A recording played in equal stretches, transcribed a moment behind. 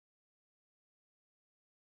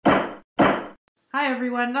Hi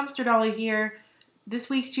everyone, Dumpster Dolly here. This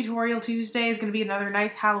week's Tutorial Tuesday is going to be another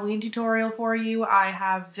nice Halloween tutorial for you. I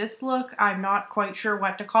have this look. I'm not quite sure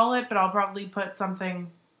what to call it, but I'll probably put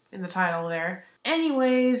something in the title there.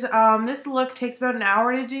 Anyways, this look takes about an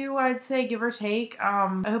hour to do, I'd say, give or take.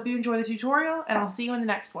 I hope you enjoy the tutorial, and I'll see you in the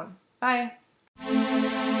next one. Bye!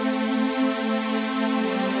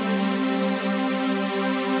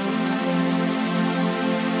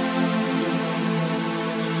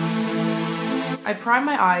 I prime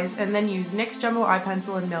my eyes and then use NYX Jumbo Eye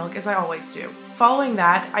Pencil and Milk as I always do. Following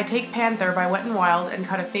that, I take Panther by Wet n Wild and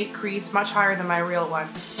cut a fake crease much higher than my real one.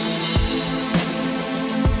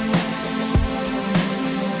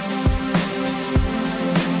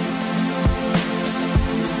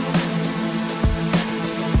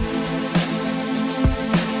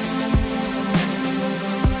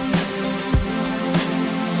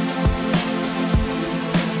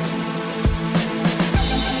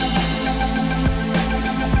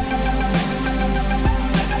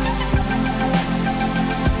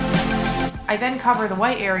 I then cover the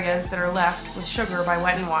white areas that are left with Sugar by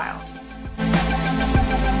Wet n Wild.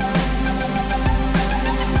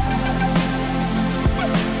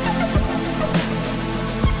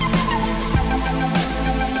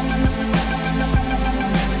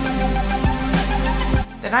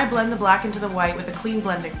 Then I blend the black into the white with a clean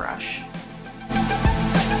blending brush.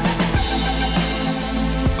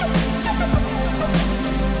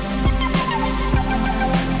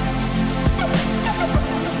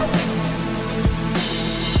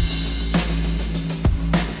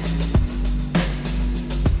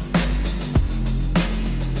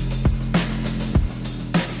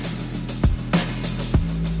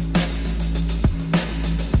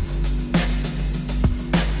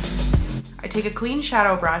 I take a clean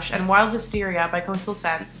shadow brush and Wild Wisteria by Coastal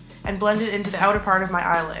Scents and blend it into the outer part of my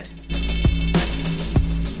eyelid.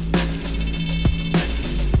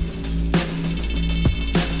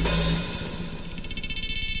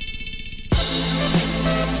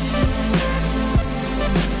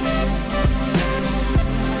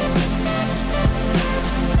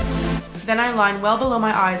 Then I line well below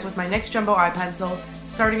my eyes with my NYX Jumbo Eye Pencil,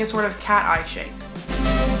 starting a sort of cat eye shape.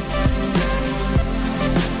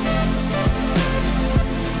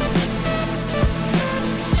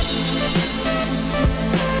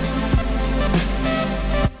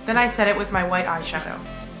 Then I set it with my white eyeshadow.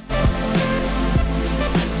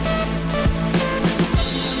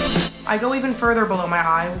 I go even further below my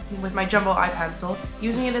eye with my Jumbo Eye Pencil,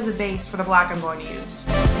 using it as a base for the black I'm going to use.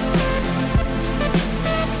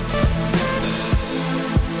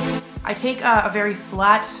 I take a very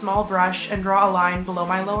flat, small brush and draw a line below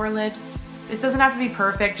my lower lid. This doesn't have to be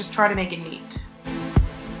perfect, just try to make it neat.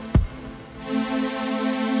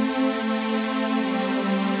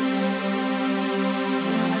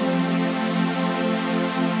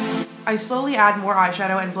 I slowly add more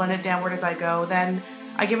eyeshadow and blend it downward as I go, then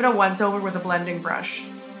I give it a once over with a blending brush.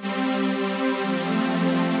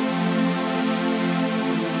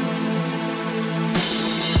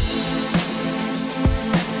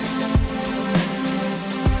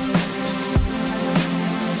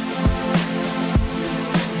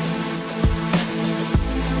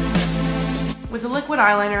 With a liquid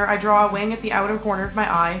eyeliner, I draw a wing at the outer corner of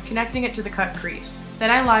my eye, connecting it to the cut crease. Then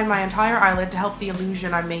I line my entire eyelid to help the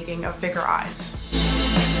illusion I'm making of bigger eyes.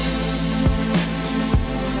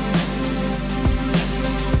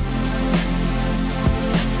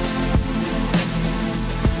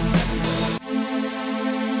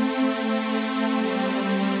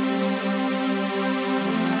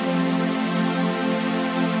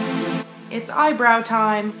 It's eyebrow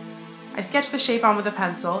time! I sketch the shape on with a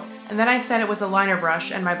pencil, and then I set it with a liner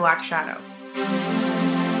brush and my black shadow.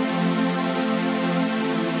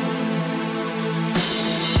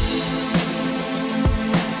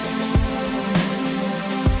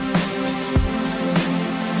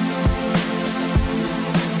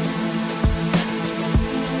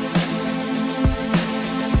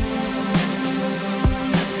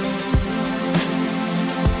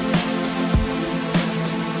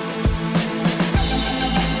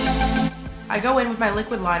 I go in with my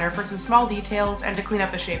liquid liner for some small details and to clean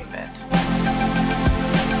up the shape of it.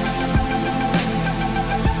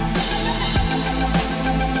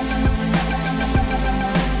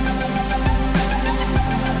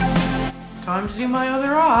 Time to do my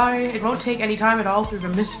other eye. It won't take any time at all through the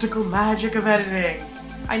mystical magic of editing.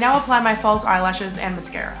 I now apply my false eyelashes and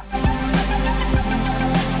mascara.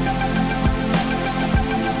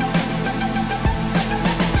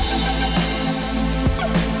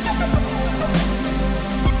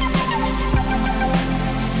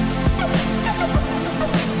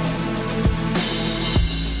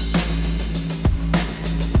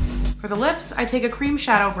 the lips, I take a cream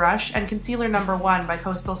shadow brush and concealer number 1 by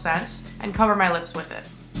Coastal Scents and cover my lips with it.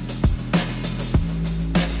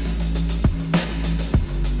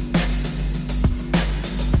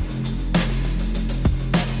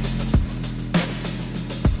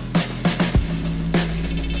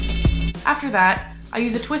 After that, I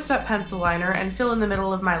use a twist-up pencil liner and fill in the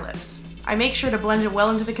middle of my lips. I make sure to blend it well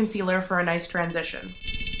into the concealer for a nice transition.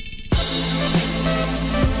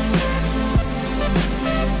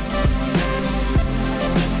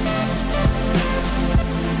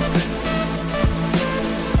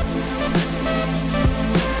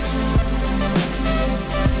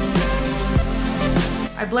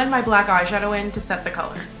 I blend my black eyeshadow in to set the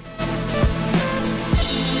color.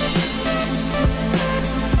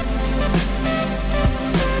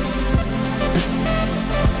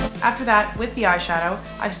 After that, with the eyeshadow,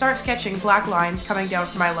 I start sketching black lines coming down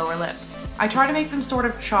from my lower lip. I try to make them sort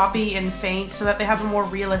of choppy and faint so that they have a more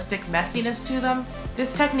realistic messiness to them.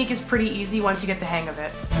 This technique is pretty easy once you get the hang of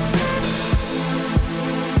it.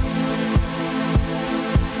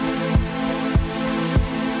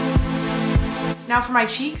 Now for my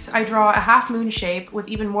cheeks, I draw a half moon shape with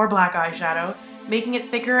even more black eyeshadow, making it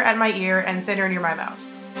thicker at my ear and thinner near my mouth.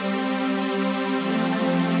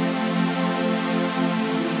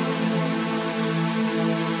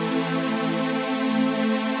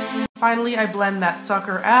 Finally, I blend that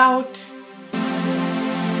sucker out.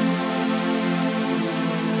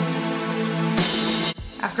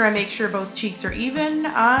 After I make sure both cheeks are even,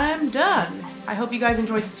 I'm done. I hope you guys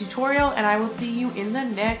enjoyed this tutorial, and I will see you in the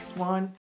next one.